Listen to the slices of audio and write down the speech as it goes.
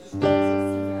Good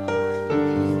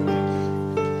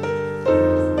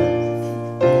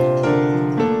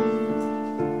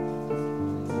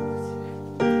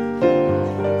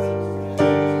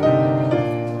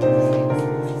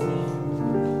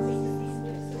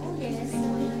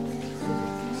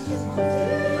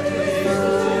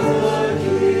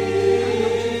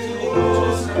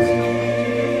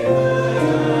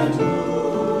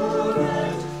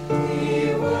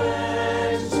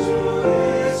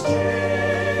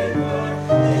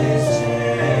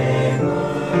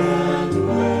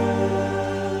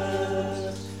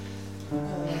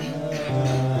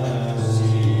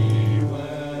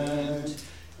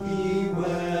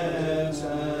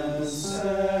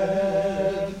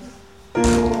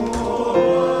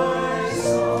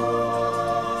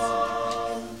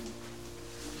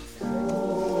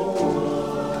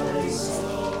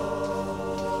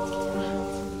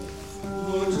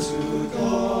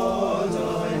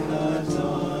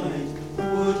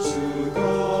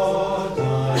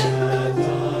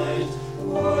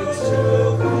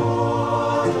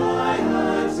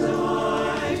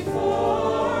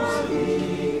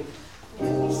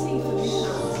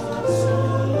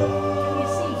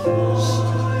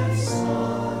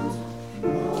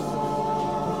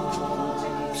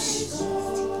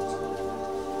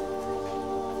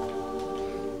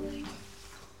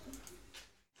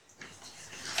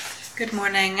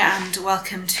morning and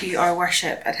welcome to our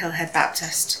worship at Hillhead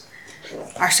Baptist.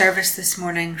 Our service this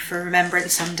morning for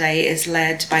Remembrance Sunday is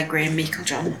led by Graham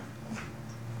Meiklejohn.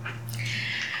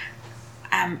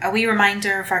 A wee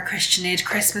reminder of our Christian Aid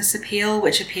Christmas appeal,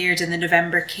 which appeared in the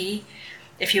November key.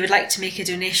 If you would like to make a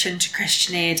donation to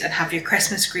Christian Aid and have your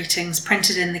Christmas greetings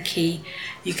printed in the key,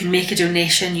 you can make a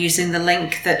donation using the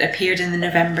link that appeared in the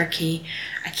November key.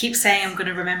 I keep saying I'm going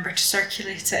to remember to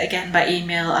circulate it again by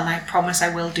email, and I promise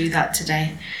I will do that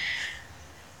today.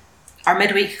 Our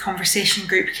midweek conversation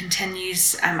group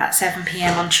continues at 7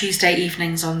 p.m. on Tuesday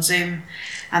evenings on Zoom,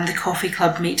 and the coffee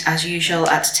club meet as usual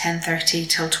at 10:30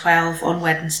 till 12 on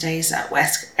Wednesdays at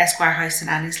Esquire House in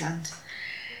Anniesland.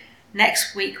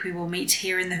 Next week we will meet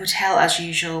here in the hotel as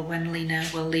usual when Lena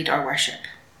will lead our worship.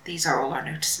 These are all our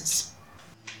notices.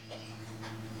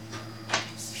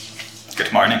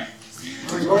 Good morning.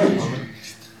 Good morning.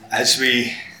 As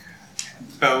we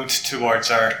build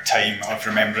towards our time of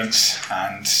remembrance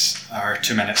and our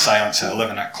 2-minute silence at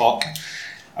 11 o'clock,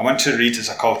 I want to read as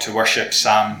a call to worship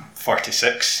Psalm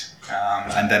 46,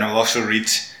 and then I'll also read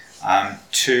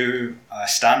two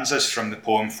stanzas from the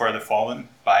poem For the Fallen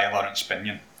by Lawrence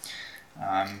Binyon.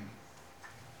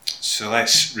 So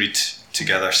let's read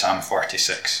together Psalm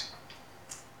 46.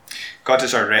 God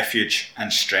is our refuge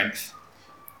and strength,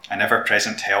 an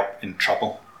ever-present help in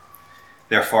trouble.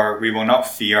 Therefore we will not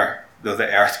fear, though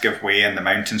the earth give way and the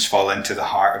mountains fall into the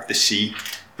heart of the sea,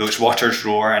 though its waters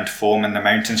roar and foam and the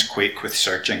mountains quake with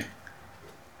surging.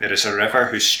 There is a river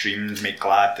whose streams make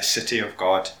glad the city of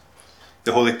God,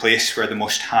 the holy place where the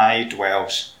Most High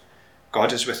dwells.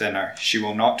 God is within her, she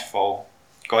will not fall.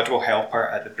 God will help her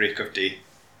at the break of day.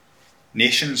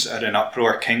 Nations are in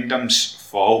uproar, kingdoms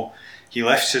fall. He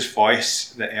lifts his voice,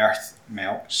 the earth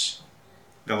melts.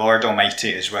 The Lord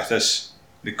Almighty is with us.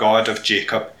 The God of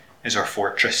Jacob is our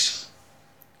fortress.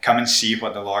 Come and see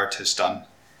what the Lord has done,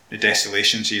 the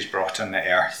desolations he has brought on the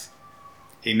earth.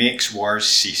 He makes wars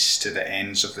cease to the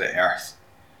ends of the earth.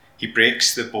 He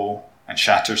breaks the bow and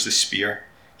shatters the spear.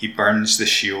 He burns the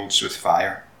shields with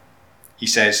fire. He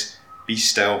says, "Be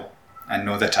still and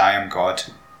know that I am God.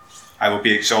 I will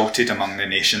be exalted among the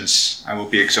nations. I will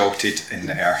be exalted in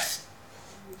the earth.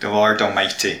 The Lord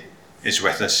Almighty is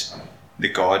with us. The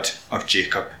God of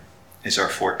Jacob is our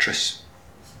fortress."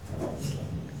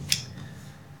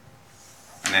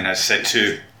 And then, as I said,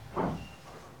 two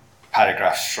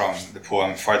paragraphs from the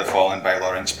poem For the Fallen by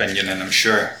Lawrence Binyon, and I'm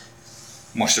sure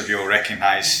most of you will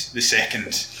recognise the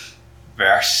second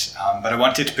verse, but I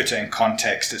wanted to put it in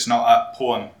context. It's not a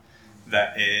poem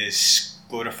that is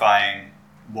glorifying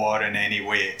war in any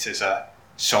way. It is a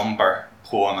sombre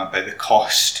poem about the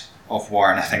cost of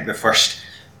war, and I think the first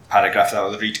paragraph that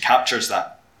I'll read captures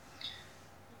that.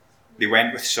 They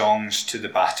went with songs to the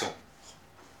battle.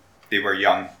 They were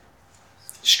young,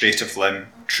 straight of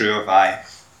limb, true of eye,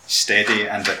 steady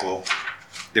and aglow.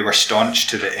 They were staunch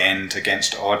to the end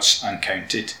against odds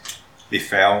uncounted. They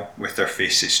fell with their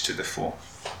faces to the foe.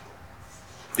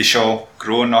 They shall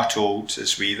grow not old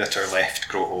as we that are left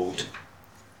grow old.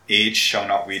 Age shall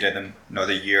not weary them, nor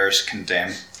the years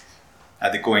condemn.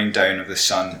 At the going down of the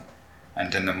sun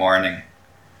and in the morning,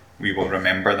 we will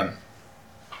remember them.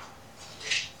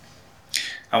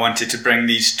 I wanted to bring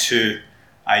these two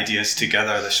ideas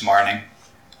together this morning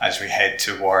as we head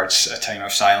towards a time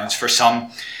of silence. For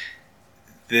some,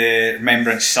 the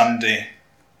Remembrance Sunday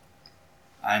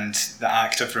and the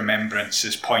act of remembrance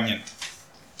is poignant.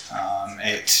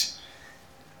 It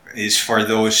is for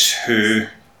those who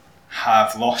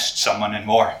have lost someone in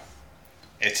war.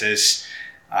 It is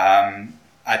a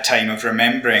time of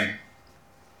remembering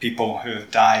people who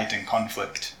have died in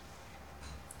conflict.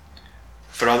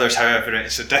 For others, however,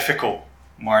 it's a difficult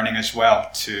morning as well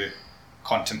to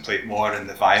contemplate war and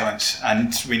the violence.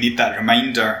 And we need that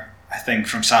reminder, I think,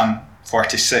 from Psalm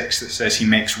 46 that says he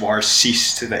makes wars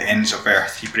cease to the ends of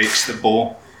earth. He breaks the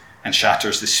bow and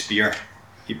shatters the spear.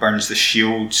 He burns the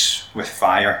shields with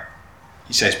fire.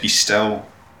 He says, be still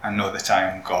and know that I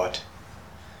am God.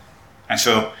 And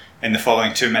so in the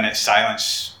following 2 minutes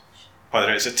silence,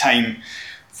 whether it's a time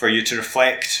for you to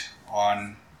reflect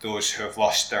on those who have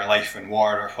lost their life in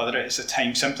war, or whether it's a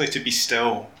time simply to be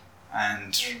still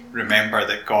and remember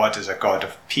that God is a God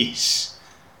of peace,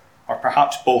 or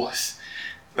perhaps both,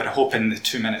 but I hope in the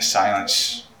 2 minute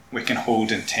silence we can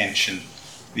hold in tension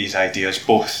these ideas,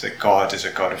 both that God is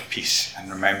a God of peace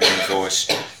and remembering those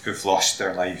who've lost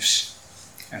their lives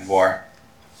in war.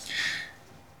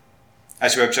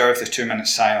 As we observe the 2 minute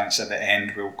silence at the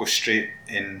end, we'll go straight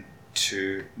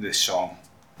into the song,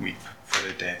 Weep for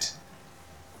the Dead.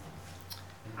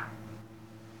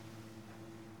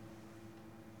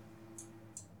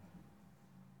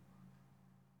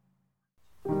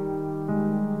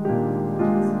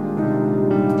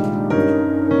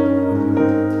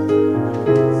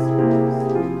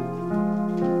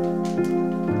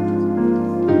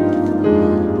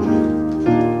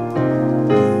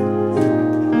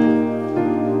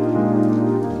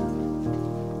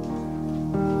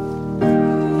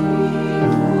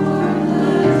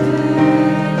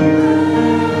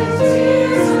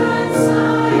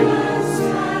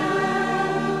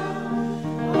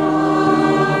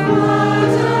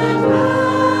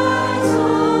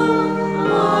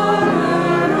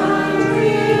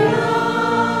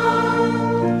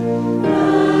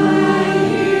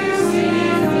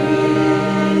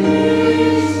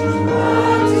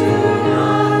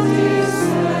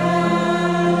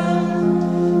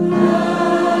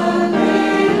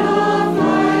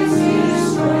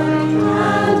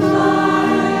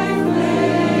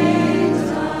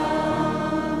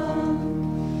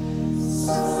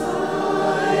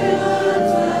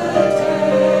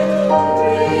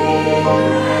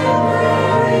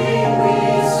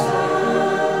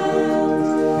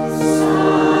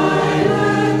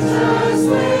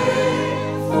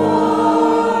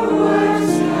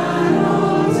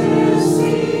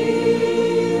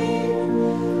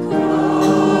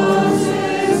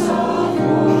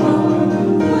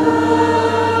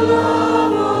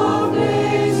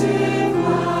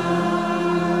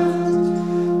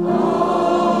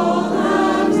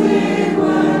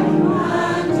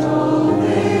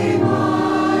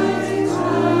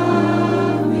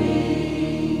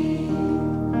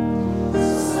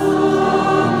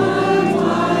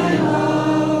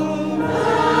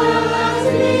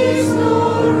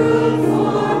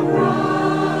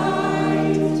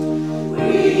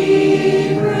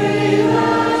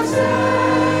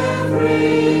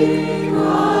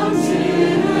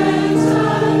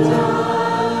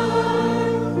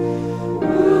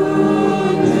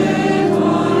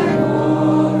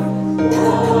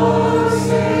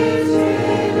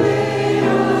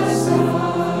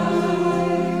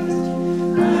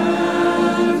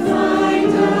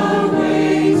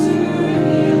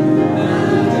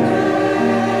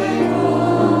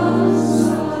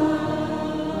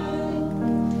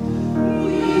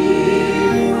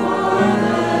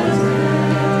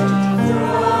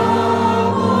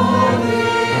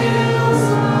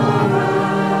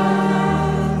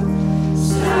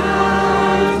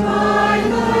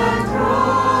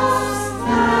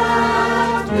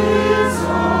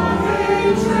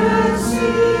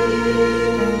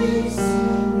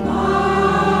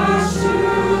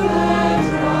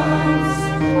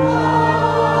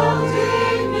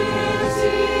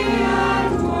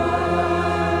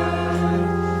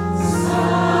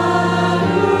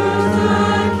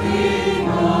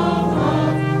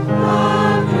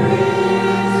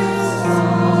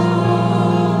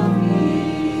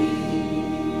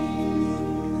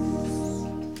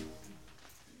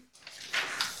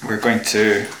 We're going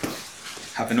to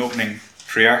have an opening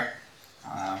prayer,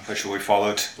 which will be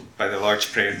followed by the Lord's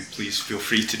Prayer. And please feel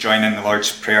free to join in the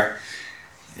Lord's Prayer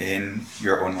in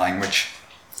your own language.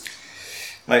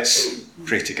 Let's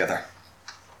pray together.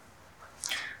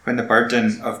 When the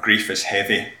burden of grief is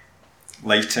heavy,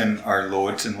 lighten our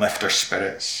loads and lift our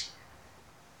spirits.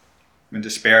 When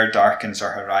despair darkens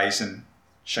our horizon,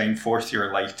 shine forth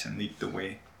your light and lead the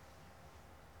way.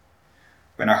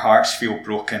 When our hearts feel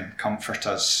broken, comfort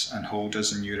us and hold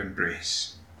us in your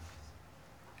embrace.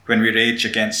 When we rage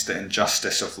against the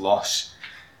injustice of loss,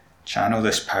 channel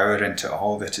this power into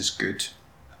all that is good.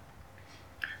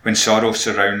 When sorrow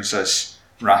surrounds us,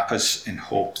 wrap us in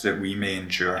hope that we may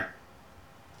endure.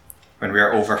 When we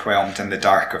are overwhelmed in the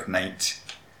dark of night,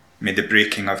 may the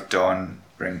breaking of dawn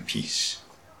bring peace.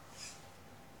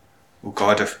 O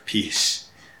God of peace,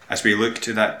 as we look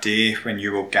to that day when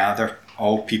you will gather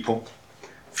all people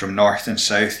from north and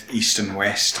south, east and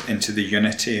west into the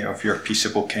unity of your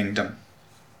peaceable kingdom,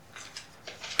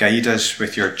 guide us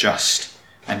with your just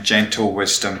and gentle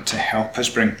wisdom to help us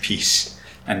bring peace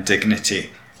and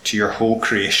dignity to your whole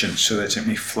creation so that it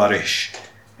may flourish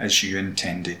as you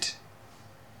intended.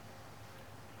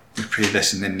 We pray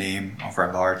this in the name of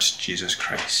our Lord Jesus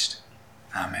Christ.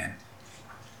 Amen.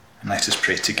 And let us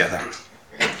pray together.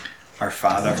 Our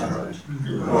Father,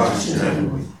 who art in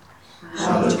heaven,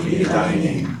 hallowed be thy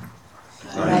name.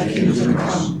 Thy kingdom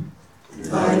come,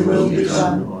 thy will be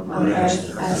done on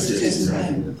earth as it is in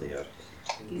heaven.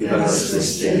 Give us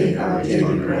this day our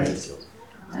daily bread,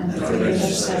 and forgive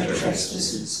us our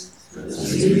trespasses,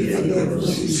 as we forgive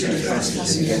those who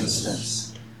trespass against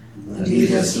us. And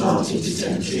lead us not into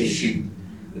temptation,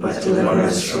 but deliver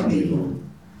us from evil.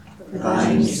 For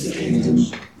thine is the kingdom,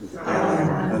 the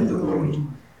power, and the glory,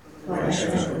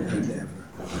 forever and ever.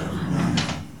 Amen.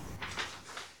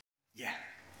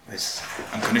 yeah,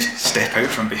 I'm going to step out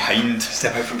from behind. Thanks.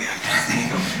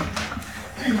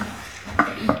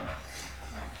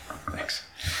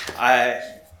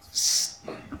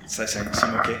 Does that seem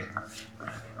okay?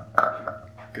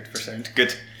 Good for sound.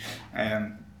 Good.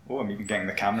 I'm even getting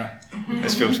the camera.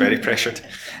 This feels very pressured.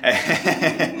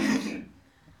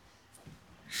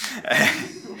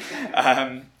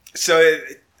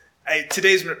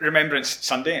 Today's Remembrance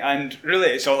Sunday, and really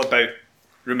it's all about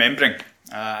remembering.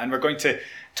 And we're going to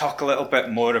talk a little bit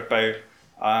more about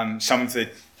some of the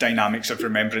dynamics of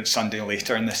Remembrance Sunday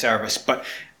later in the service. But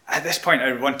at this point,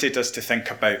 I wanted us to think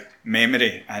about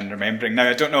memory and remembering. Now,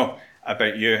 I don't know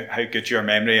about you, how good your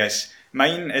memory is.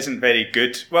 Mine isn't very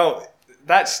good. Well,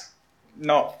 that's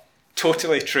not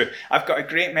totally true. I've got a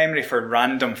great memory for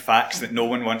random facts that no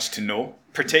one wants to know,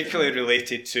 particularly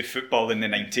related to football in the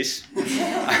 90s.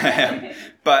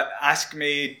 But ask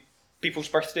me people's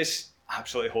birthdays,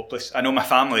 absolutely hopeless. I know my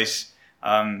family's,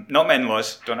 not my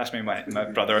in-laws, don't ask me my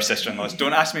brother or sister-in-laws,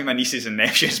 don't ask me my nieces and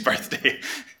nephews' birthday.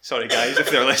 Sorry guys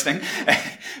if they're listening.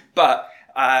 But,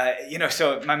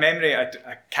 so my memory, I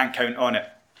can't count on it.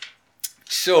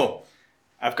 So,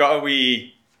 I've got a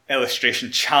wee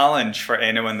illustration challenge for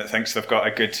anyone that thinks they've got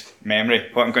a good memory.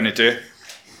 What I'm going to do,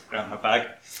 grab my bag.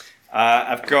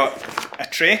 I've got a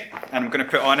tray and I'm going to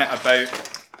put on it about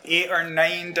 8 or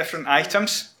 9 different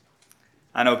items,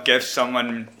 and I'll give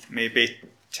someone maybe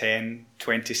 10,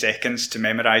 20 seconds to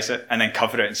memorise it and then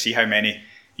cover it and see how many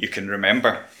you can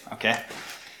remember. Okay?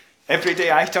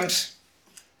 Everyday items,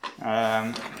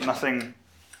 nothing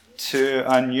too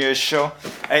unusual.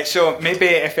 So maybe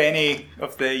if any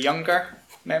of the younger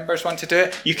members want to do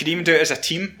it, you could even do it as a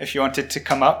team if you wanted to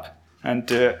come up and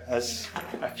do it as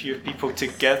a few people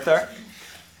together.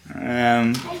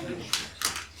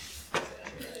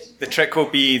 The trick will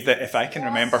be that if I can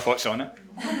remember what's on it.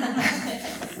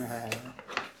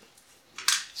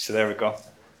 So there we go.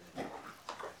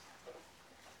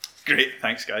 Great,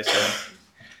 thanks guys.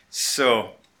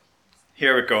 So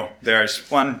here we go.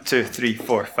 There's 1, 2, 3,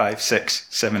 4, 5, 6,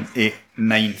 7, 8,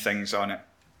 9 things on it.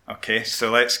 Okay,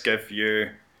 so let's give you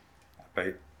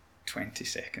about 20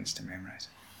 seconds to memorise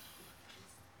it.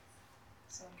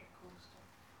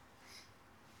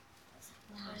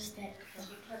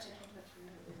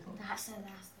 That's a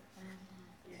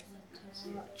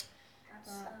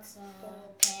That's a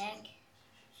peg.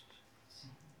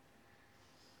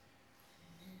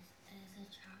 There's a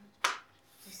charge.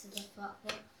 This is a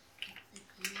football.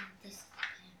 This is a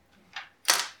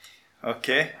pen.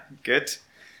 Okay, good.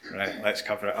 Right, let's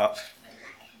cover it up.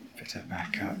 Put it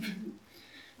back up.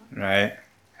 Right,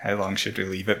 how long should we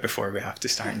leave it before we have to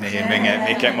start naming it,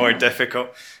 make it more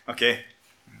difficult? Okay.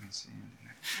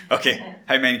 Okay,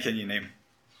 how many can you name?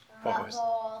 What was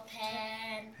Football,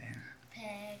 pen,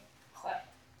 peg, clip?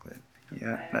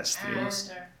 Yeah, that's 3.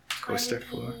 Coaster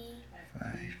 4,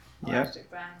 5. Yep.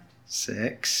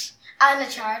 6. and a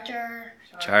charger.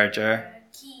 Charger.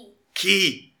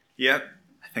 Key. Yep.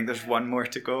 I think there's one more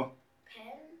to go.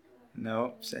 Pen.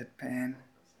 No, said pen.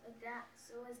 Like that.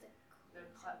 So is the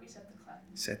clip. We said the clip.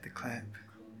 Said the clip.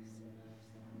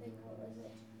 like what was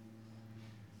it?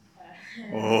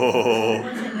 Oh.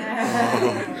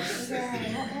 What was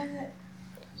it?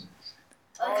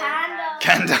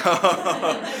 Candle.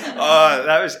 Oh,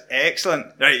 that was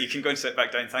excellent. Right, you can go and sit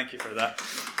back down. Thank you for that.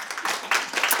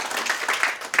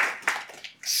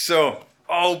 So,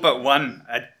 all but one.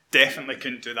 I definitely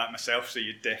couldn't do that myself, so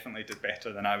you definitely did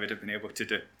better than I would have been able to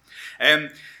do.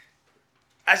 As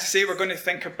I say, we're going to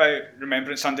think about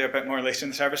Remembrance Sunday a bit more later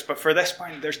in the service, but for this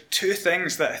point, there's two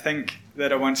things that I think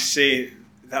that I want to say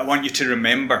that I want you to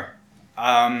remember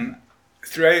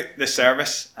throughout the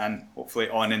service and hopefully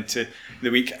on into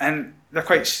the week. And they're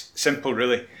quite simple,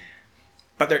 really,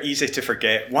 but they're easy to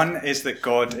forget. One is that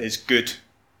God is good.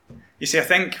 You see, I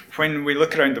think when we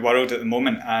look around the world at the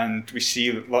moment and we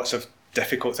see lots of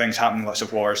difficult things happening, lots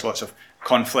of wars, lots of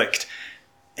conflict,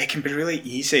 it can be really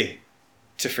easy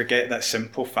to forget that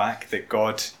simple fact that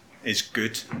God is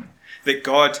good. That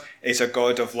God is a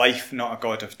God of life, not a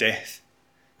God of death.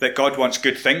 That God wants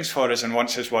good things for us and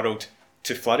wants his world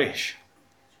to flourish.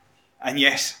 And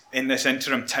yes, in this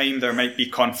interim time, there might be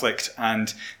conflict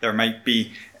and there might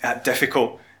be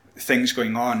difficult things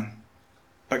going on.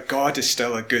 But God is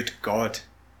still a good God.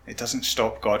 It doesn't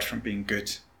stop God from being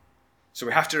good. So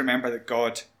we have to remember that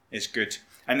God is good.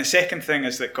 And the second thing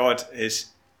is that God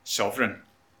is sovereign.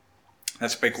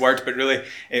 That's a big word, but really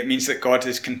it means that God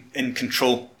is in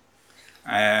control.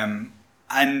 And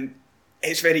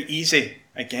it's very easy,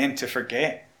 again, to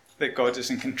forget that God is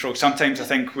in control. Sometimes I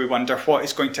think we wonder what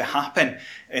is going to happen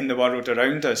in the world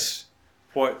around us.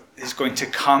 What is going to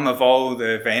come of all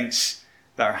the events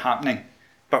that are happening.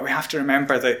 But we have to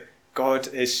remember that God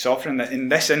is sovereign, that in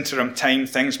this interim time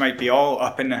things might be all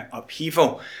up in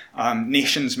upheaval.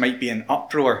 Nations might be in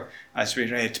uproar, as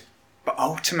we read. But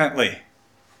ultimately,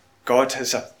 God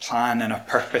has a plan and a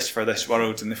purpose for this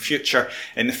world in the future,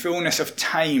 in the fullness of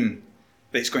time,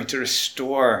 that he's going to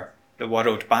restore the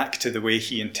world back to the way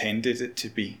he intended it to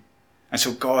be. And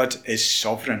so God is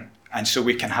sovereign, and so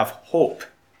we can have hope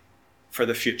for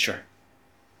the future.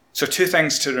 So two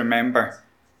things to remember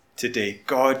today.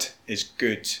 God is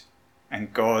good,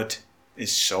 and God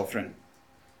is sovereign.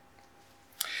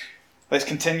 Let's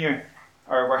continue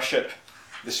our worship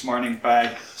this morning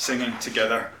by singing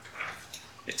together,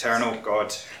 Eternal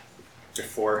God,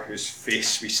 before whose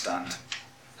face we stand.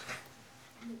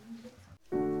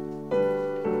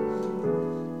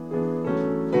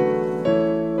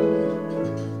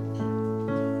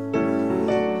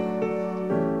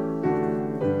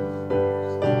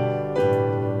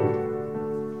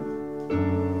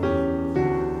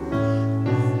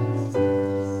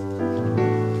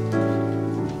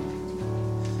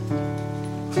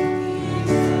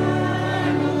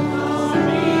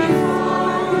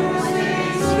 Before his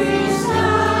face we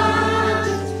stand.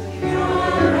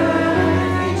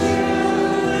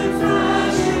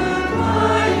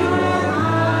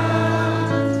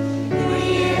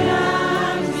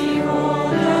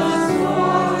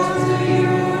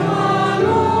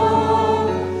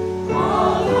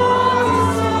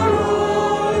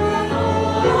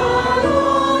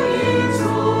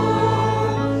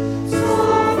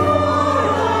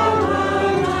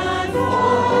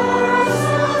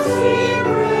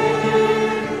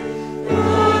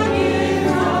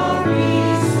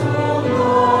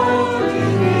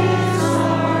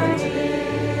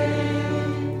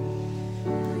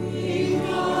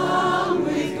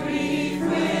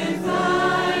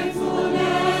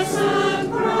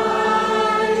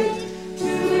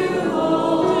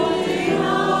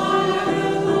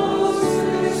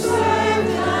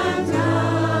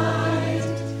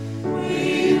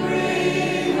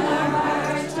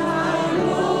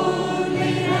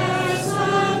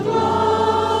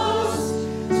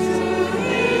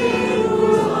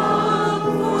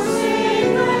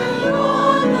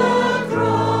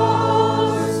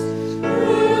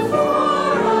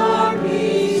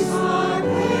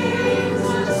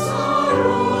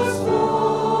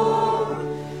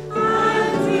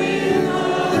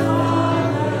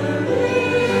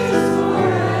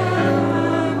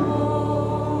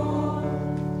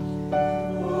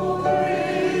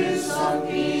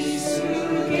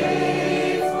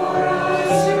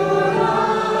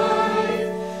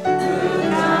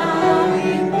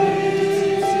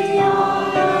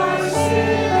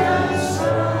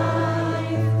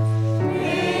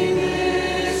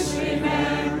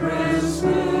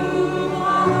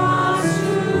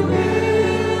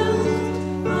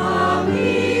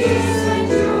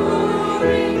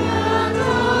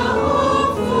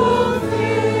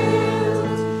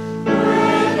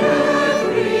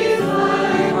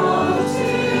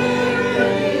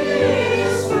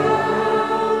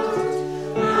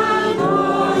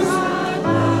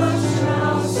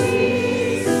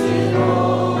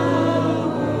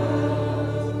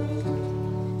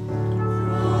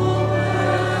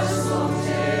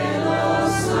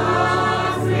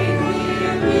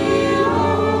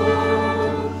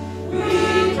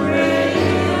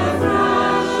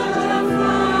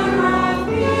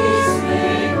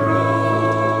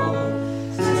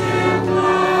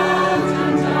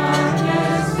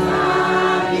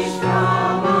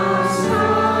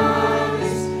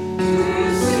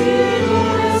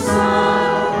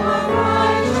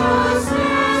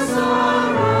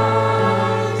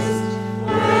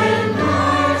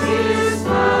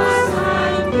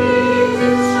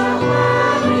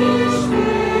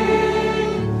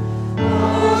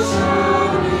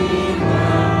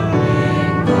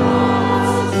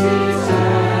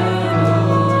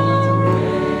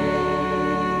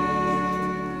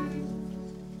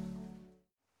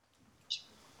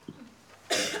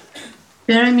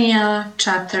 Jeremiah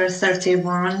chapter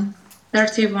 31,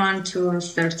 31 to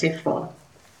 34.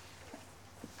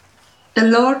 The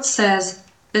Lord says,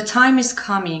 "The time is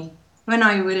coming when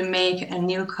I will make a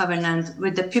new covenant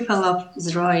with the people of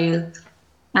Israel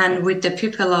and with the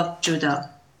people of Judah.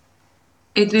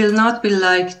 It will not be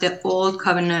like the old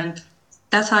covenant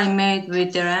that I made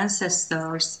with their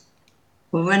ancestors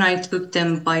when I took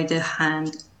them by the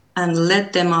hand and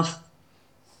led them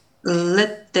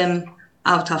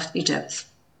out of Egypt.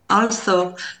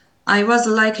 Also, I was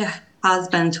like a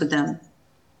husband to them.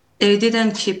 They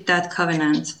didn't keep that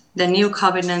covenant. The new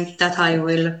covenant that I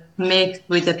will make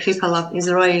with the people of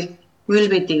Israel will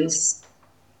be this.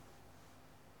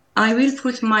 I will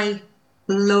put my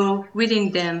law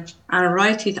within them and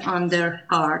write it on their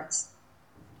hearts.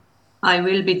 I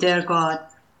will be their God,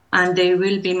 and they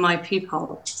will be my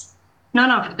people.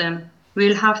 None of them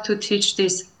will have to teach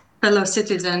this fellow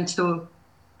citizen to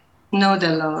know the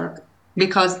Lord,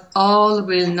 because all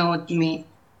will know me.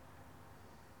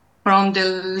 From the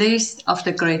least of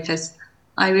the greatest,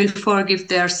 I will forgive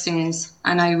their sins,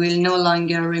 and I will no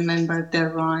longer remember their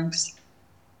wrongs.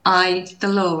 I, the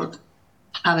Lord,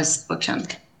 have spoken."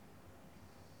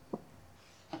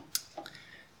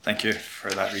 Thank you for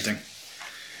that reading.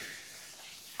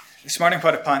 This morning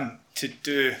what I plan to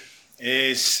do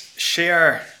is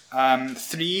share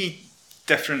 3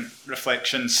 different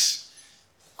reflections,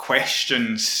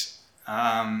 questions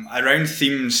around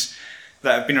themes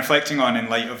that I've been reflecting on in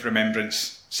light of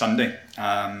Remembrance Sunday.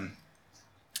 And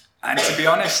to be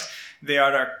honest, they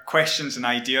are questions and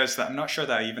ideas that I'm not sure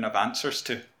that I even have answers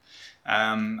to.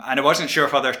 And I wasn't sure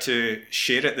whether to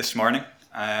share it this morning.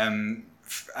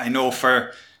 I know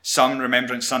for some,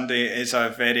 Remembrance Sunday is a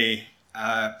very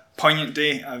poignant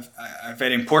day, a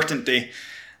very important day.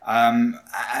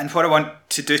 And what I want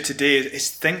to do today is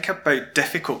think about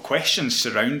difficult questions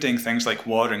surrounding things like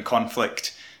war and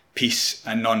conflict, peace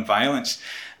and non-violence.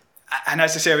 And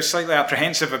as I say, I was slightly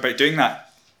apprehensive about doing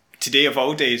that today of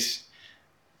all days.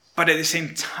 But at the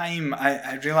same time,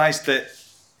 I realised that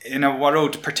in a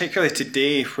world, particularly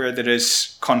today, where there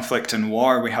is conflict and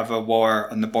war, we have a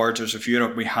war on the borders of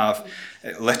Europe, we have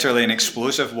literally an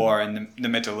explosive war in the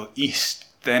Middle East,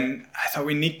 then I thought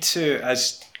we need to,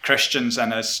 as Christians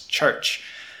and as church,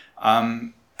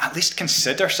 at least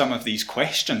consider some of these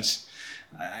questions.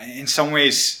 In some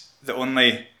ways, the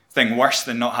only thing worse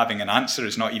than not having an answer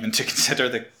is not even to consider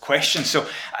the question. So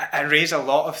I raise a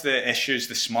lot of the issues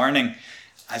this morning,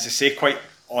 as I say, quite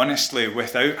honestly,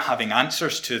 without having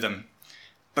answers to them,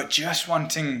 but just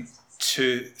wanting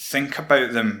to think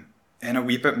about them in a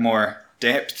wee bit more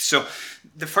depth. So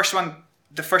the first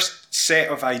set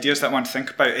of ideas that I want to think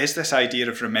about is this idea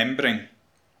of remembering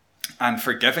and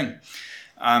forgiving.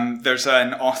 There's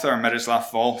an author, Miroslav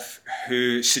Volf,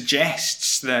 who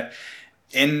suggests that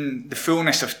in the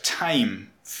fullness of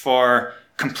time, for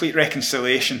complete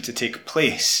reconciliation to take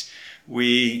place,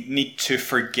 we need to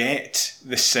forget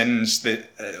the sins,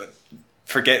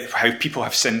 forget how people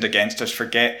have sinned against us,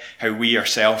 forget how we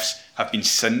ourselves have been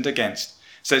sinned against.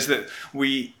 It says that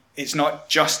it's not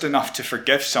just enough to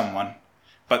forgive someone,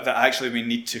 but that actually we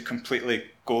need to completely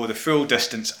go the full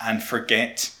distance and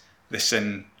forget the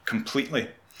sin completely.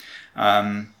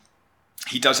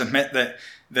 He does admit that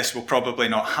this will probably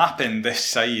not happen this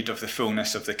side of the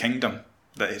fullness of the kingdom,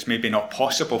 that it's maybe not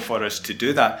possible for us to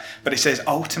do that. But he says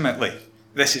ultimately,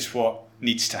 this is what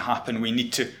needs to happen. We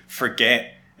need to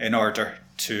forget in order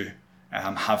to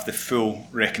have the full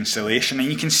reconciliation. And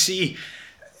you can see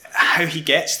how he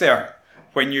gets there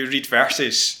when you read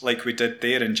verses like we did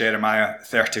there in Jeremiah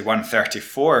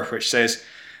 31:34, which says,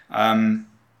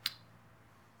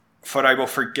 "For I will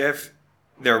forgive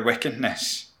their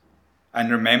wickedness and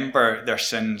remember their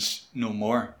sins no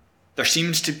more." There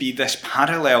seems to be this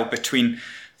parallel between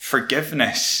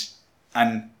forgiveness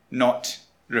and not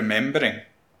remembering.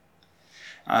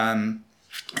 And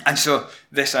so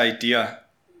this idea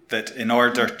that in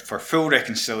order for full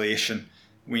reconciliation,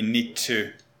 we need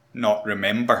to not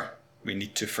remember, we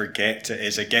need to forget,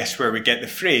 is, I guess, where we get the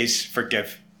phrase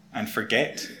forgive and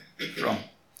forget from.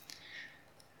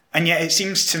 And yet it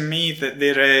seems to me that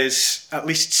there is at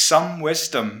least some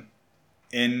wisdom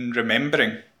in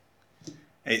remembering.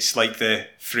 It's like the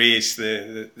phrase,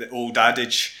 the old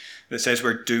adage that says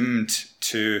we're doomed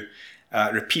to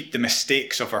repeat the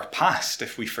mistakes of our past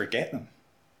if we forget them.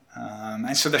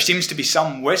 And so there seems to be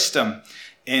some wisdom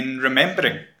in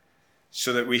remembering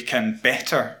so that we can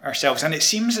better ourselves. And it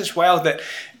seems as well that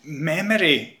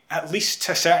memory, at least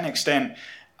to a certain extent,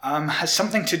 has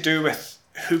something to do with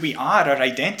who we are, our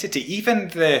identity. Even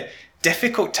the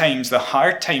difficult times, the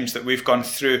hard times that we've gone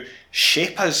through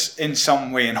shape us in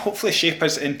some way, and hopefully shape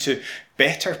us into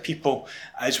better people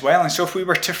as well. And so if we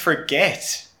were to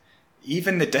forget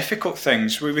even the difficult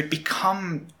things, we would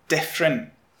become different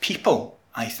people,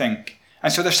 I think.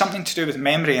 And so there's something to do with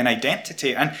memory and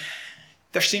identity. And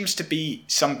there seems to be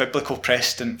some biblical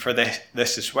precedent for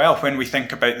this as well. When we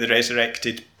think about the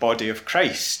resurrected body of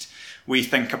Christ, we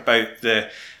think about the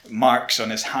marks on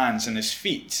his hands and his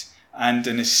feet and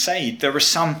in his side. There was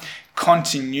some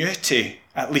continuity,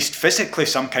 at least physically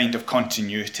some kind of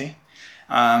continuity.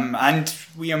 And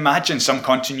we imagine some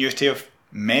continuity of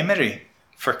memory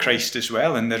for Christ as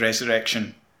well in the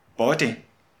resurrection body.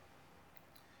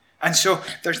 And so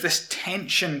there's this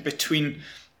tension between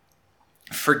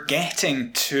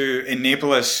forgetting to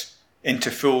enable us into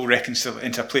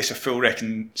a place of full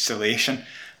reconciliation,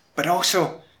 but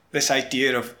also this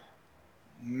idea of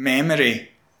memory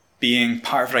being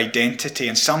part of our identity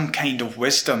and some kind of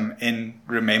wisdom in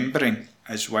remembering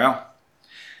as well.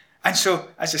 And so,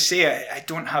 as I say, I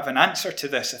don't have an answer to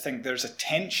this. I think there's a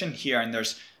tension here and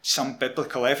there's some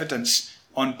biblical evidence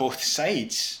on both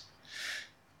sides.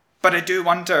 But I do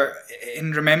wonder,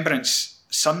 in Remembrance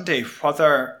Sunday,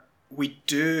 whether we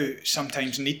do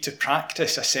sometimes need to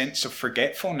practice a sense of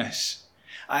forgetfulness.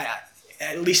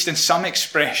 At least in some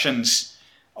expressions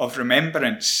of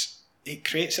remembrance, it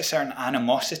creates a certain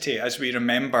animosity as we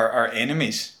remember our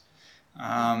enemies.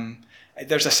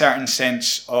 There's a certain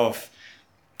sense of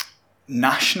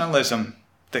nationalism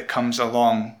that comes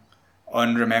along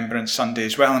on Remembrance Sunday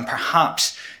as well, and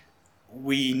perhaps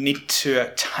we need to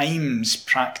at times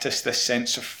practice this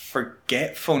sense of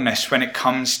forgetfulness when it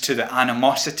comes to the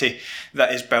animosity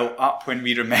that is built up when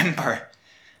we remember.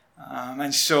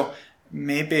 And so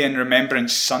maybe in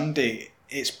Remembrance Sunday,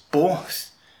 it's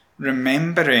both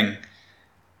remembering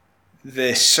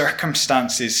the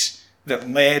circumstances that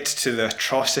led to the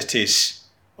atrocities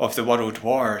of the world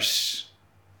wars,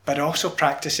 but also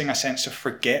practicing a sense of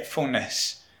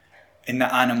forgetfulness in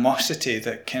the animosity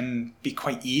that can be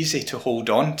quite easy to hold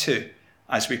on to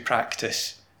as we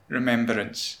practice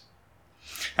remembrance.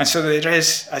 And so there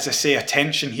is, as I say, a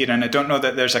tension here, and I don't know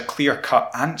that there's a clear-cut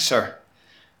answer,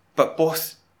 but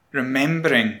both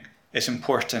remembering is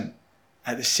important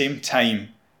at the same time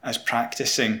as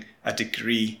practicing a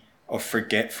degree of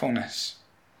forgetfulness.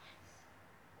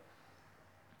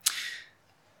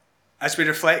 As we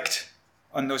reflect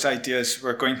on those ideas,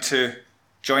 we're going to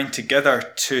join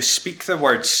together to speak the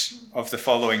words of the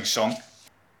following song.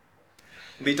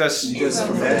 Lead us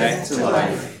from death to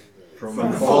life,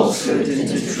 from falsehood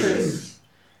into truth,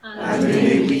 and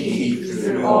may we keep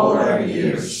through all our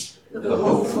years the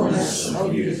hopefulness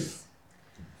of youth.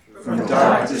 From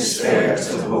dark despair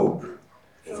to hope,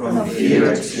 from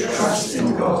fear to trust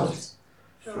in God,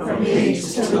 from hate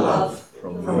to love,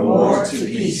 from war to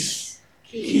peace,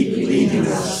 keep leading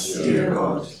us, dear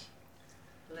God.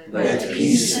 Let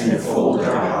peace enfold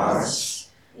our hearts,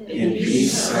 in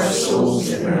peace our souls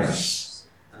immerse,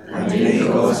 and may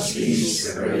God's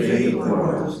peace pervade the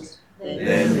world,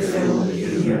 then fill the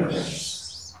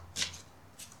universe.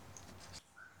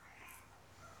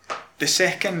 The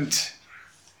second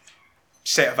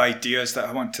set of ideas that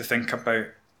I want to think about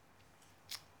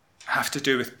have to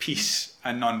do with peace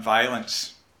and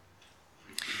non-violence.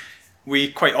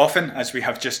 We quite often, as we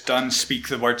have just done, speak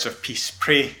the words of peace,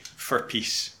 pray for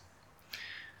peace.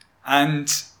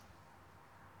 And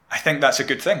I think that's a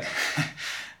good thing.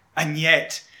 And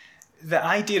yet, the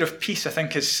idea of peace, I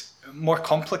think, is more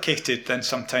complicated than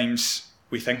sometimes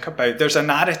we think about. There's a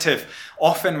narrative,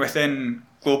 often within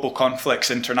global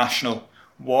conflicts, international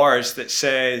wars, that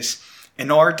says, in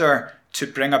order to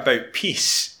bring about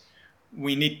peace,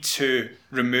 we need to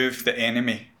remove the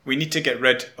enemy. We need to get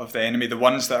rid of the enemy, the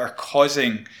ones that are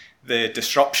causing the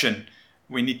disruption.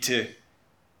 We need to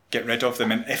get rid of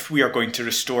them, and if we are going to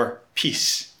restore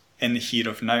peace in the here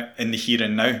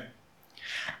and now.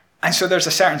 And so there's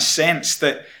a certain sense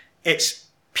that it's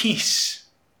peace,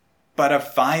 but a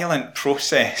violent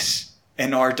process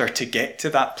in order to get to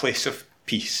that place of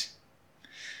peace.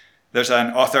 There's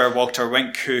an author, Walter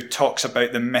Wink, who talks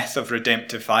about the myth of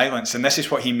redemptive violence, and this is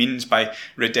what he means by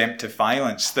redemptive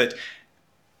violence, that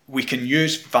we can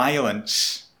use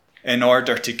violence in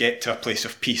order to get to a place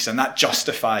of peace, and that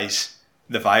justifies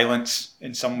the violence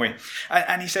in some way.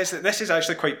 And he says that this is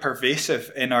actually quite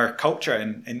pervasive in our culture,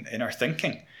 in our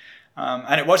thinking.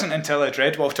 And it wasn't until I'd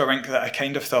read Walter Wink that I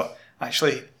kind of thought,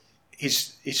 actually,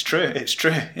 it's true.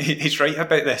 He's right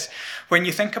about this. When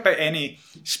you think about any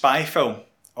spy film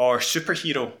or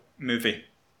superhero movie,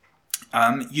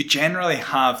 you generally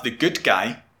have the good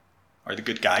guy, or the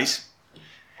good guys,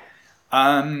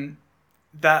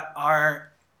 that are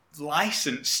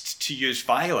licensed to use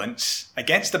violence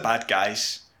against the bad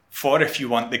guys for if you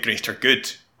want the greater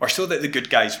good or so that the good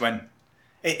guys win.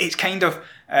 It's kind of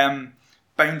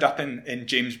bound up in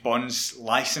James Bond's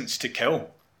license to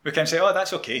kill. We can say, oh,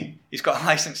 that's okay. He's got a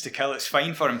license to kill. It's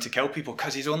fine for him to kill people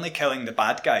because he's only killing the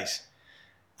bad guys.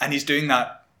 And he's doing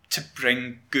that to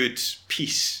bring good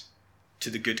peace to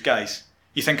the good guys.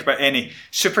 You think about any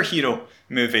superhero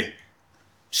movie,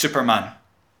 Superman,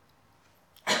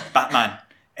 Batman,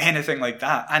 anything like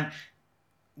that. And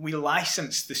we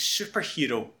license the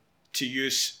superhero to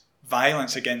use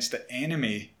violence against the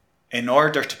enemy in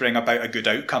order to bring about a good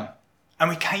outcome. And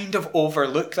we kind of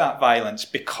overlook that violence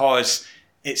because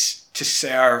it's to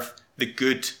serve the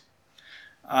good.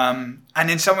 And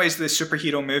in some ways, the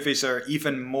superhero movies are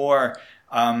even more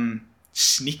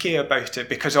sneaky about it,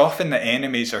 because often the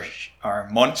enemies are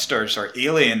monsters or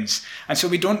aliens. And so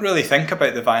we don't really think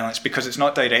about the violence because it's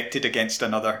not directed against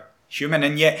another human.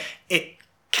 And yet it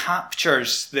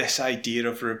captures this idea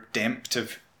of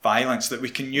redemptive violence, that we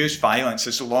can use violence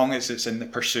as long as it's in the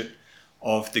pursuit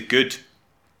of the good.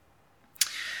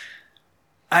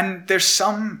 And there's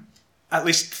some, at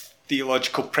least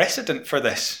theological precedent for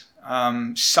this.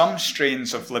 Some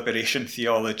strains of liberation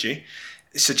theology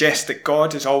suggest that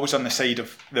God is always on the side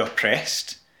of the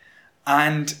oppressed,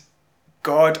 and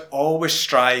God always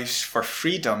strives for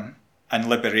freedom and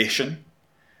liberation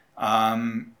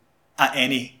at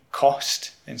any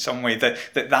cost in some way,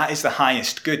 that is the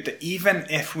highest good, that even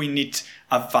if we need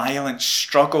a violent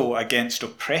struggle against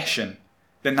oppression,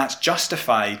 then that's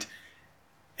justified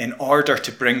in order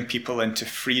to bring people into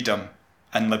freedom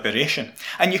and liberation.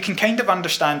 And you can kind of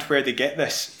understand where they get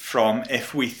this from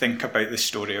if we think about the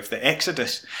story of the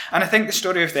Exodus. And I think the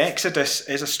story of the Exodus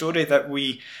is a story that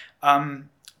we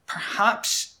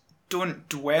perhaps don't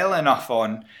dwell enough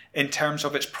on in terms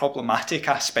of its problematic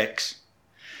aspects.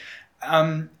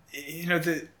 The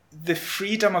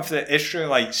freedom of the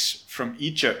Israelites from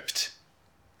Egypt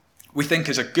we think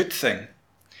is a good thing.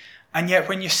 And yet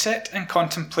when you sit and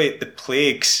contemplate the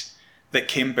plagues that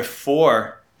came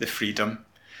before the freedom,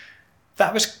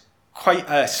 that was quite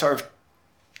a sort of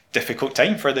difficult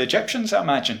time for the Egyptians, I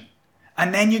imagine.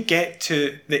 And then you get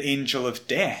to the angel of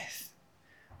death,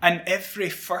 and every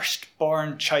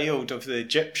firstborn child of the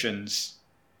Egyptians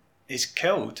is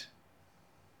killed.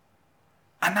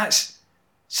 And that's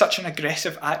such an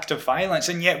aggressive act of violence,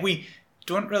 and yet we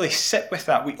don't really sit with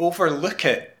that. We overlook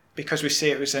it because we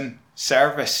say it was in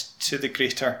service to the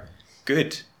greater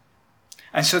good.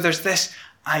 And so there's this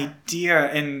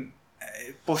idea in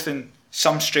both in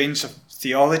some strains of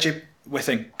theology,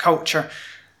 within culture,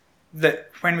 that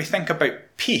when we think about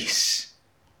peace,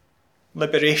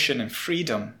 liberation and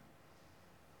freedom,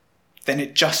 then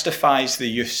it justifies the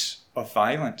use of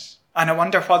violence. And I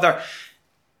wonder whether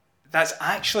that's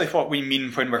actually what we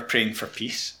mean when we're praying for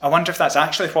peace. I wonder if that's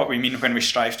actually what we mean when we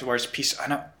strive towards peace.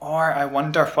 Or I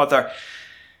wonder whether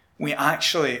we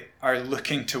actually are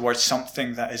looking towards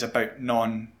something that is about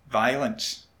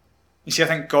non-violence. You see, I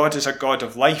think God is a God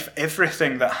of life.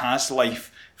 Everything that has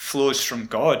life flows from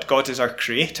God. God is our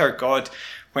creator. God,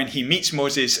 when he meets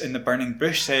Moses in the burning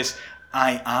bush, says,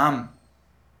 I am.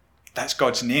 That's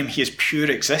God's name. He is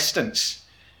pure existence.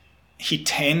 He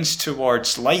tends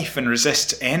towards life and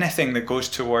resists anything that goes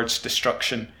towards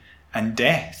destruction and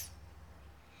death.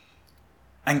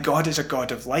 And God is a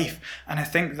God of life. And I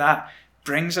think that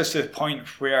brings us to the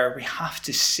point where we have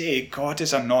to say God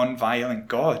is a non-violent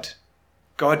God.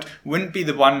 God wouldn't be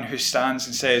the one who stands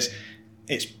and says,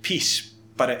 it's peace,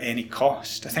 but at any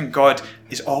cost. I think God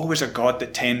is always a God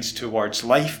that tends towards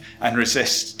life and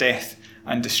resists death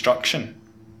and destruction.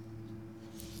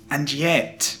 And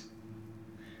yet,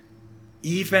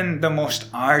 even the most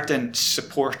ardent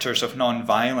supporters of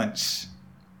non-violence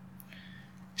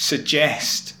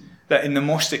suggest that in the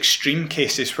most extreme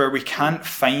cases where we can't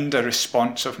find a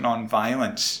response of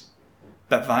non-violence,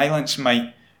 that violence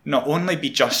might not only be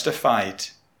justified,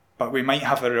 but we might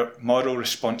have a moral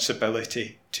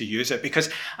responsibility to use it. Because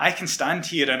I can stand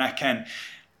here and I can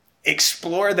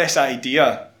explore this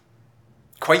idea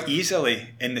quite easily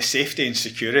in the safety and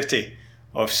security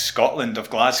of Scotland, of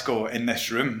Glasgow, in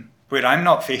this room, where I'm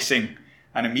not facing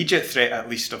an immediate threat, at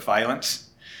least, of violence.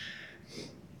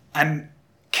 And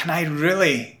can I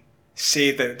really say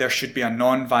that there should be a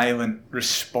non-violent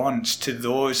response to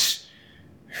those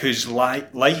whose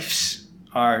lives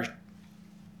are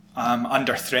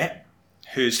under threat,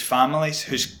 whose families,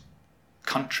 whose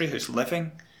country, whose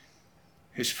living,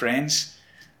 whose friends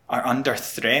are under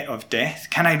threat of death?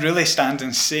 Can I really stand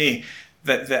and say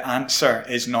that the answer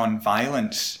is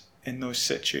non-violence in those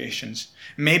situations?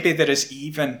 Maybe there is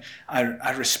even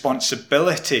a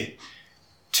responsibility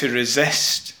to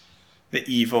resist the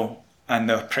evil and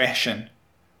the oppression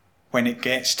when it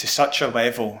gets to such a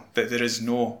level that there is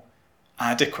no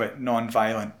adequate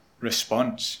non-violent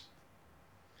response.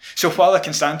 So while I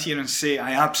can stand here and say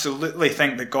I absolutely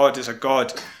think that God is a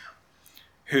God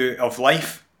of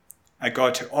life, a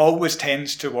God who always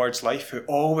tends towards life, who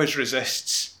always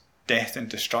resists death and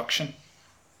destruction,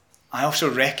 I also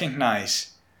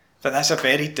recognise that that's a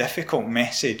very difficult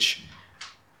message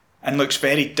and looks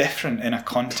very different in a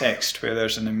context where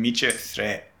there's an immediate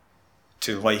threat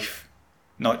to life,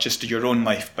 not just to your own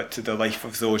life, but to the life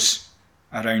of those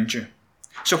around you.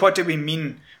 So what do we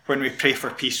mean when we pray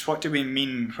for peace? What do we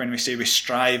mean when we say we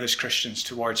strive as Christians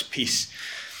towards peace?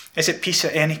 Is it peace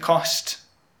at any cost?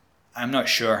 I'm not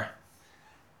sure.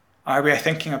 Are we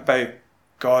thinking about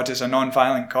God as a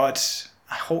non-violent God?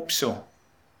 I hope so.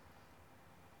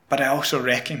 But I also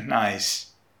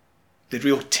recognise the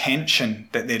real tension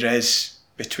that there is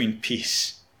between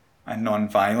peace and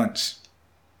non-violence.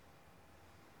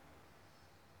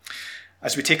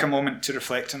 As we take a moment to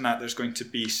reflect on that, there's going to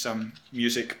be some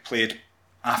music played,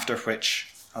 after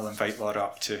which I'll invite Laura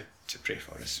up to pray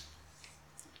for us.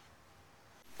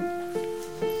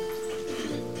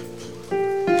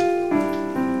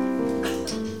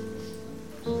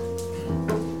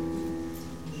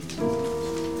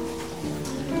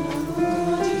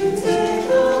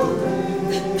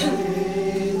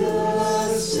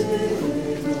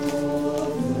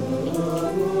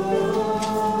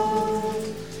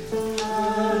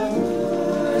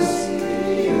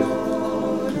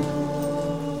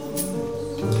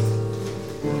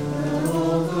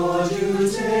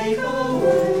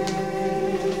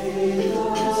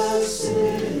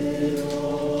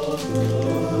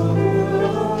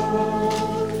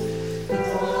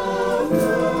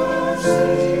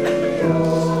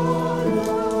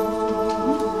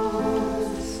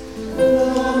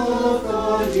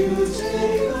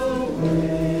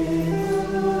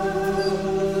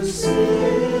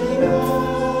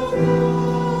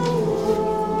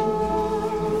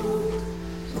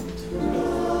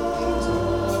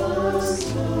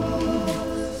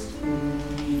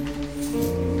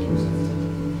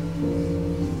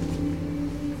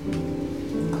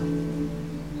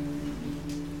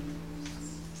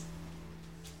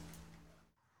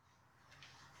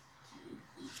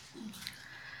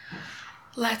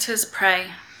 Let us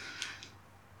pray.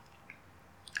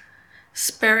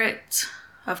 Spirit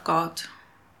of God,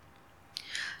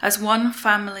 as one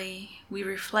family, we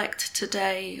reflect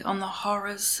today on the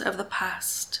horrors of the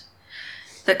past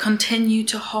that continue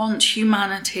to haunt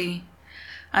humanity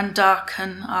and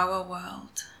darken our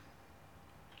world.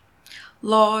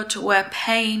 Lord, where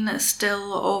pain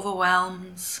still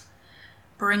overwhelms,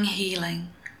 bring healing.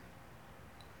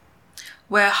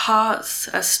 Where hearts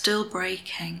are still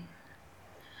breaking,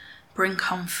 bring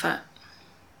comfort.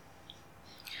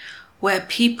 Where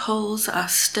peoples are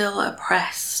still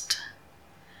oppressed,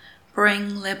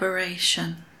 bring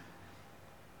liberation.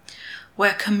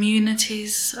 Where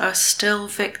communities are still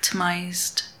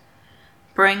victimized,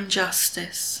 bring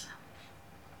justice.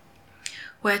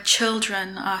 Where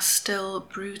children are still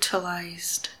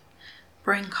brutalized,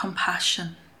 bring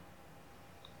compassion.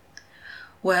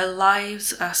 Where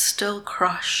lives are still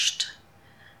crushed,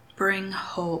 bring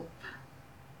hope.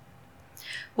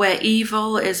 Where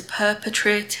evil is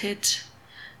perpetrated,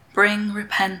 bring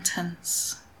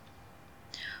repentance.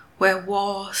 Where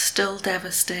war still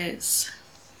devastates,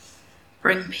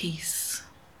 bring peace.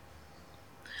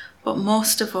 But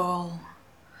most of all,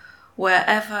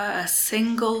 wherever a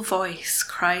single voice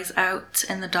cries out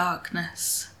in the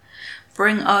darkness,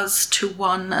 bring us to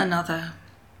one another.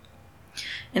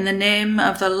 In the name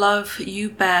of the love you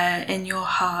bear in your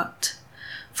heart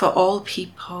for all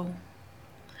people,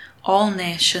 all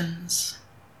nations,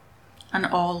 and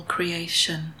all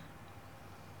creation.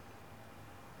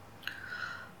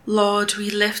 Lord,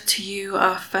 we lift to you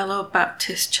our fellow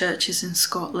Baptist churches in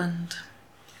Scotland,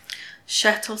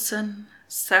 Shettleston,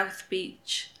 South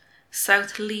Beach,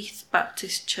 South Leith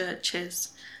Baptist churches,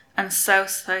 and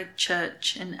Southside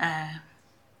Church in Ayr.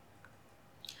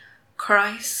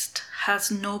 Christ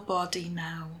has no body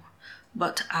now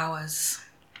but ours,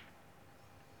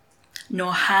 no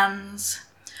hands,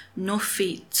 no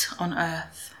feet on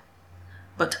earth,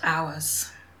 but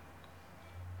ours.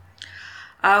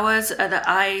 Ours are the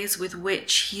eyes with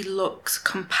which he looks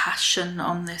compassion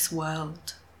on this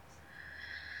world.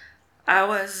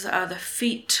 Ours are the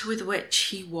feet with which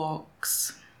he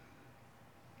walks.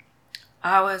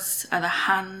 Ours are the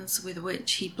hands with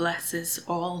which he blesses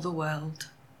all the world.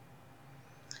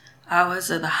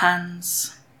 Ours are the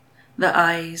hands, the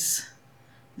eyes,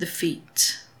 the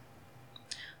feet.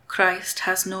 Christ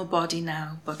has no body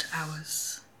now but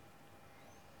ours.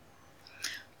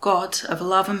 God of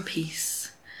love and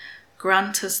peace,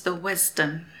 grant us the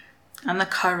wisdom and the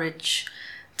courage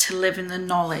to live in the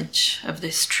knowledge of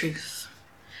this truth.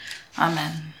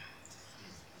 Amen.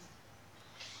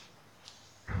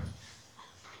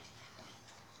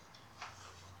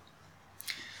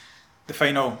 The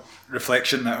final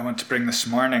reflection that I want to bring this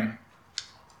morning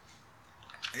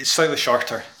is slightly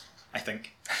shorter, I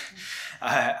think.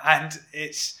 And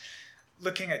it's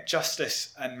looking at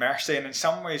justice and mercy, and in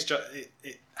some ways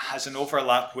it has an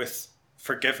overlap with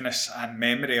forgiveness and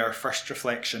memory, our first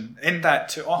reflection, in that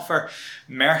to offer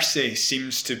mercy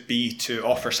seems to be to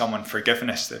offer someone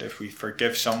forgiveness, that if we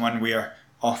forgive someone, we are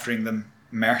offering them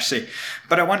mercy.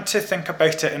 But I want to think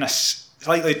about it in a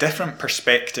slightly different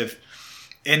perspective,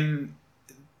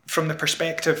 from the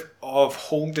perspective of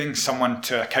holding someone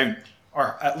to account,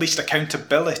 or at least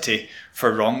accountability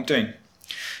for wrongdoing.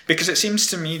 Because it seems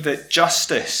to me that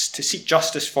justice, to seek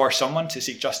justice for someone, to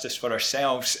seek justice for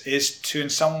ourselves, is to in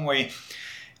some way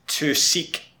to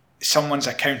seek someone's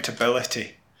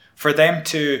accountability, for them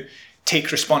to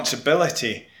take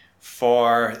responsibility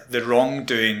for the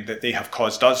wrongdoing that they have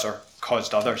caused us or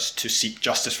caused others. To seek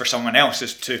justice for someone else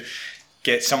is to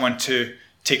get someone to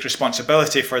take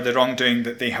responsibility for the wrongdoing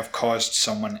that they have caused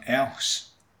someone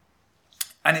else.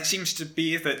 And it seems to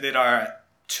be that there are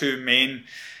two main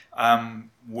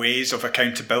ways of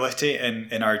accountability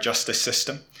in our justice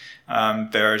system.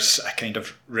 There's a kind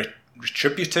of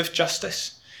retributive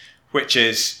justice, which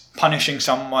is punishing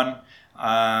someone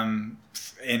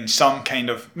in some kind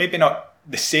of, maybe not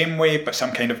the same way, but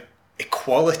some kind of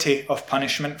equality of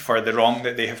punishment for the wrong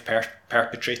that they have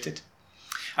perpetrated.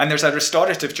 And there's a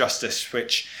restorative justice,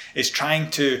 which is trying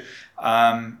to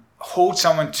hold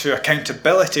someone to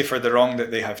accountability for the wrong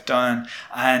that they have done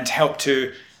and help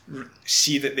to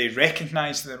see that they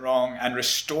recognise the wrong and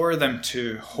restore them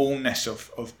to wholeness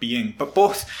of being. But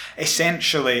both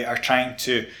essentially are trying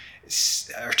to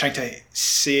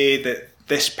say that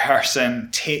this person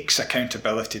takes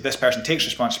accountability, this person takes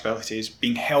responsibility, is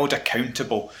being held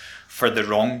accountable for the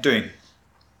wrongdoing.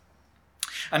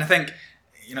 And I think,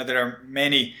 there are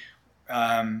many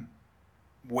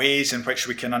ways in which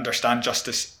we can understand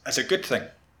justice as a good thing,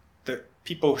 that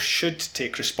people should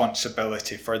take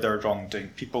responsibility for their wrongdoing.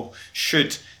 People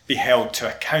should be held to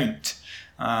account.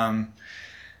 And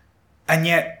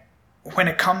yet, when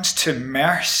it comes to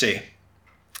mercy,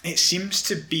 it seems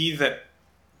to be that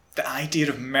the idea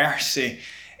of mercy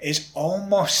is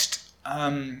almost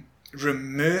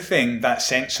removing that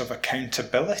sense of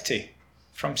accountability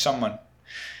from someone.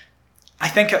 I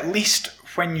think at least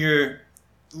when you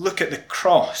look at the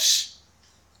cross,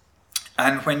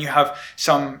 and when you have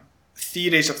some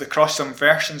theories of the cross, some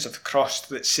versions of the cross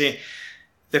that say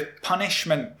the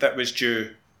punishment that was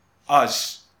due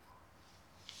us,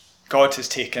 God has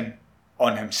taken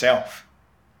on himself.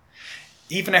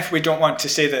 Even if we don't want to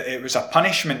say that it was a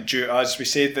punishment due us, we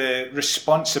say the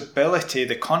responsibility,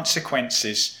 the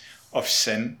consequences of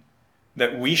sin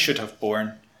that we should have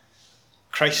borne,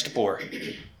 Christ bore.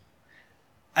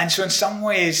 And so in some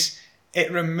ways, it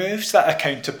removes that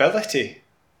accountability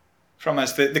from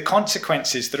us. The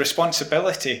consequences, the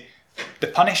responsibility, the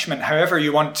punishment, however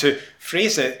you want to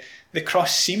phrase it, the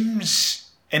cross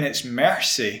seems, in its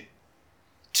mercy,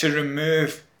 to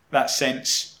remove that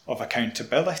sense of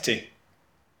accountability.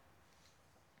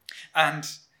 And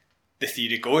the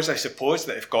theory goes, I suppose,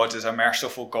 that if God is a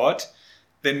merciful God,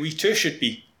 then we too should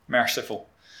be merciful.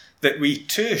 That we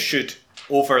too should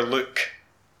overlook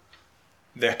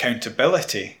the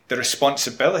accountability, the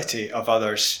responsibility of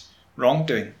others'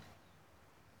 wrongdoing.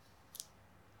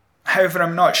 However,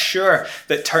 I'm not sure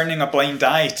that turning a blind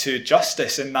eye to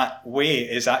justice in that way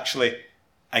is actually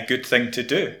a good thing to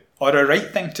do, or a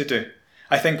right thing to do.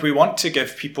 I think we want to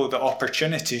give people the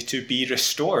opportunity to be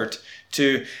restored,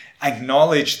 to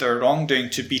acknowledge their wrongdoing,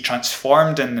 to be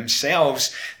transformed in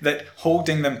themselves, that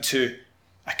holding them to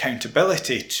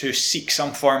accountability, to seek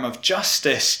some form of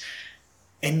justice,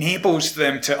 enables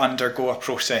them to undergo a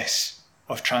process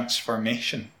of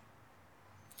transformation.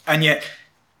 And yet,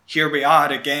 here we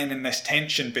are again in this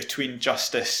tension between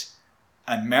justice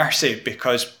and mercy,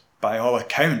 because by all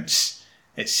accounts,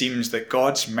 it seems that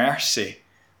God's mercy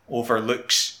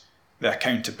overlooks the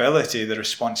accountability, the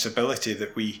responsibility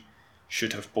that we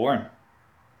should have borne.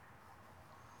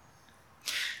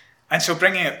 And so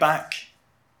bringing it back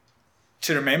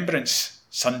to Remembrance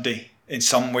Sunday in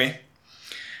some way,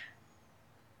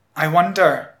 I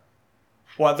wonder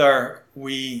whether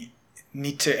we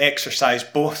need to exercise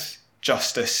both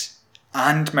justice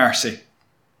and mercy.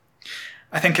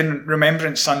 I think in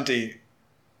Remembrance Sunday,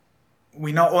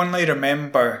 we not only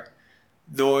remember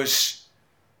those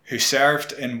who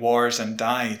served in wars and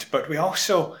died, but we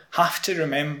also have to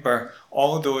remember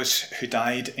all those who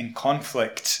died in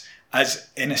conflict as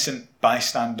innocent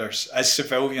bystanders, as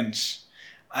civilians,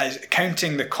 as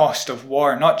counting the cost of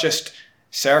war, not just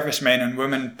servicemen and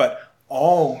women, but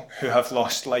all who have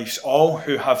lost lives, all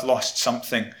who have lost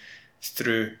something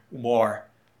through war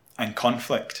and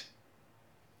conflict.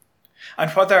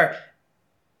 And whether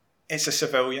it's a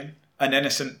civilian, an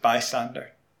innocent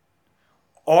bystander,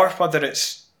 or whether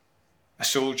it's a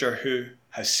soldier who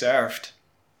has served,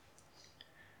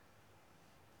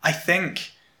 I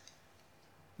think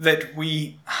that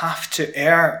we have to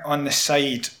err on the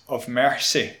side of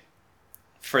mercy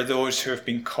for those who have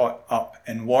been caught up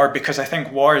in war, because I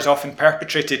think war is often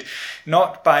perpetrated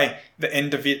not by the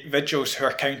individuals who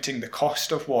are counting the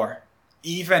cost of war,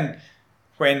 even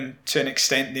when to an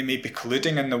extent they may be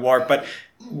colluding in the war, but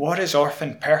war is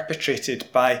often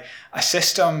perpetrated by a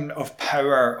system of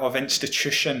power, of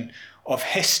institution, of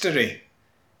history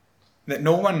that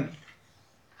no one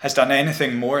has done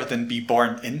anything more than be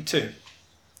born into.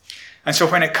 And so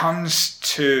when it comes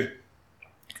to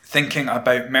thinking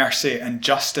about mercy and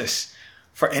justice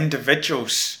for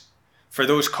individuals, for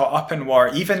those caught up in war,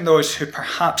 even those who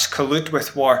perhaps collude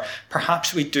with war,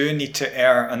 perhaps we do need to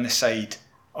err on the side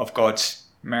of God's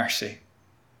mercy.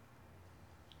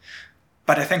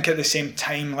 But I think at the same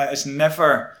time, let us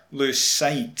never lose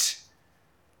sight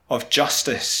of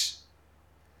justice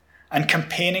and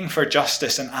campaigning for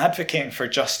justice and advocating for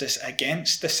justice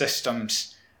against the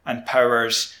systems and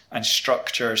powers and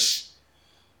structures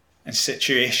and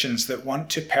situations that want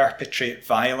to perpetrate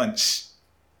violence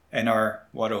in our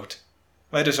world.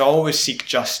 Let us always seek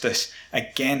justice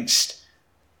against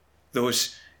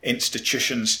those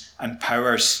institutions and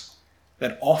powers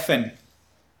that often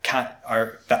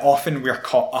we're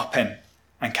caught up in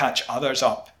and catch others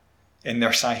up in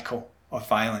their cycle of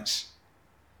violence.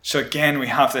 So again, we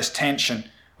have this tension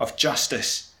of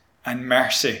justice and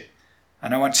mercy.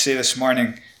 And I want to say this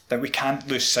morning that we can't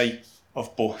lose sight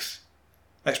of both.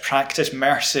 Let's practice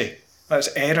mercy.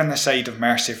 Let's err on the side of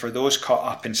mercy for those caught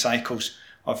up in cycles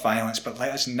of violence, but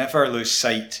let us never lose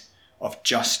sight of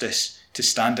justice to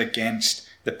stand against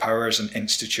the powers and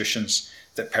institutions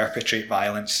that perpetrate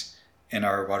violence in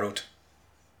our world.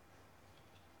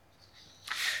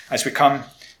 As we come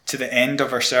to the end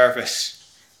of our service,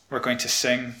 we're going to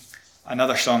sing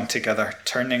another song together,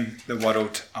 Turning the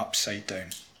World Upside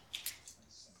Down.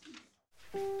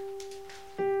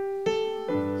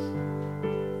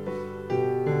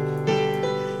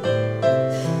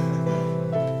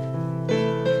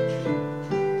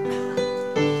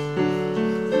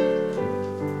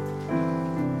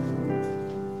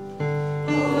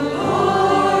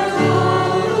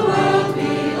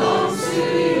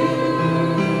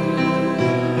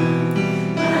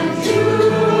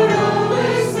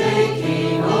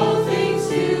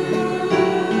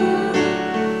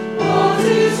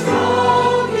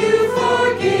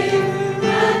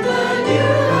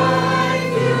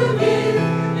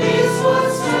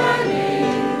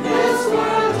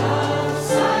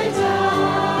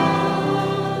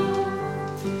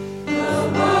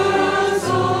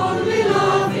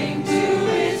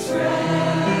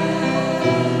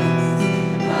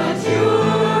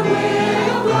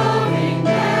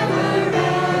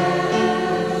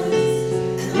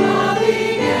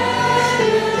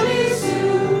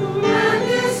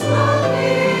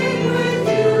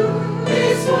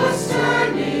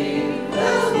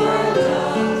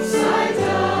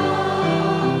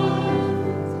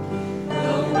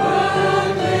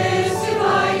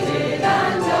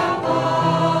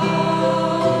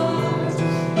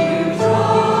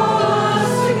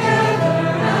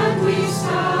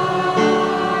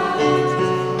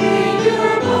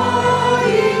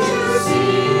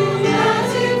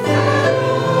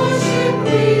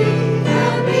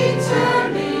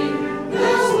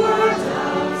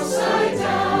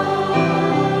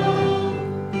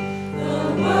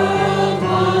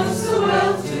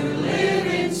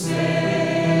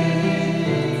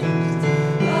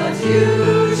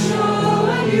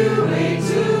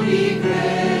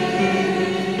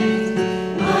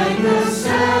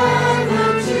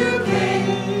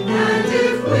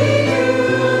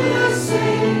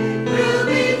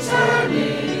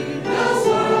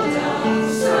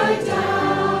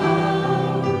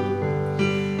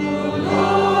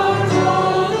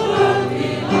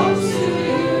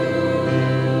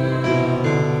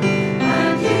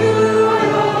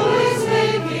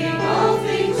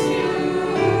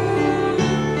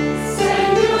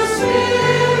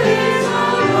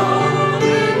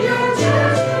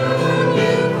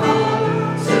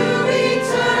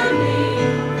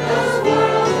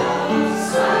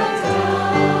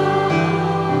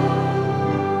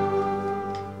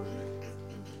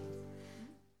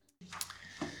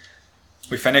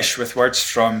 finish with words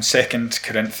from 2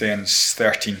 Corinthians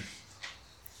 13.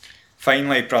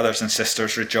 Finally, brothers and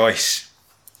sisters, rejoice.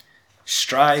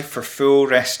 Strive for full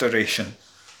restoration.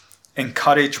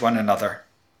 Encourage one another.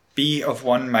 Be of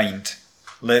one mind.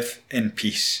 Live in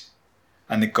peace.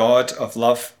 And the God of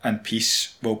love and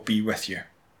peace will be with you.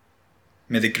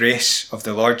 May the grace of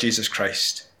the Lord Jesus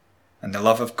Christ and the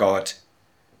love of God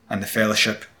and the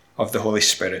fellowship of the Holy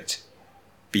Spirit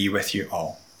be with you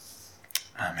all.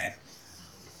 Amen.